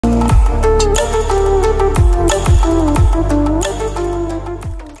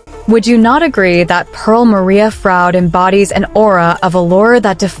Would you not agree that Pearl Maria Froud embodies an aura of allure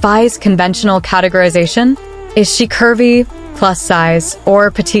that defies conventional categorization? Is she curvy, plus size,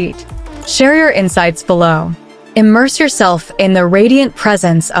 or petite? Share your insights below. Immerse yourself in the radiant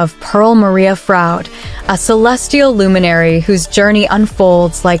presence of Pearl Maria Froud, a celestial luminary whose journey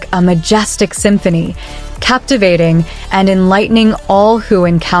unfolds like a majestic symphony, captivating and enlightening all who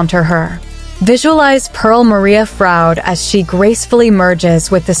encounter her. Visualize Pearl Maria Froud as she gracefully merges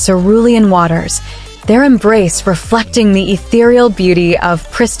with the cerulean waters, their embrace reflecting the ethereal beauty of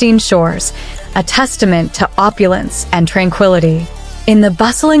pristine shores, a testament to opulence and tranquility. In the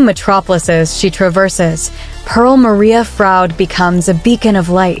bustling metropolises she traverses, Pearl Maria Froud becomes a beacon of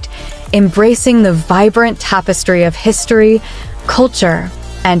light, embracing the vibrant tapestry of history, culture,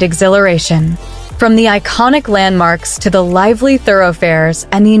 and exhilaration. From the iconic landmarks to the lively thoroughfares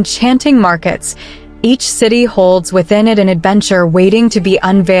and the enchanting markets, each city holds within it an adventure waiting to be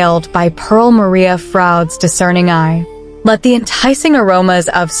unveiled by Pearl Maria Froud's discerning eye. Let the enticing aromas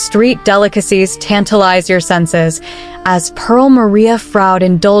of street delicacies tantalize your senses as Pearl Maria Froud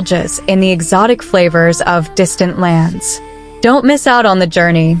indulges in the exotic flavors of distant lands. Don't miss out on the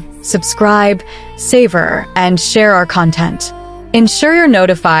journey. Subscribe, savor, and share our content. Ensure you're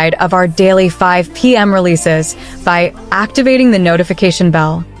notified of our daily 5 p.m. releases by activating the notification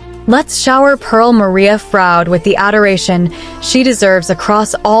bell. Let's shower Pearl Maria Froud with the adoration she deserves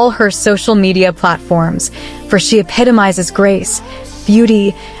across all her social media platforms, for she epitomizes grace,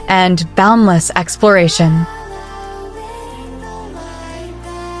 beauty, and boundless exploration.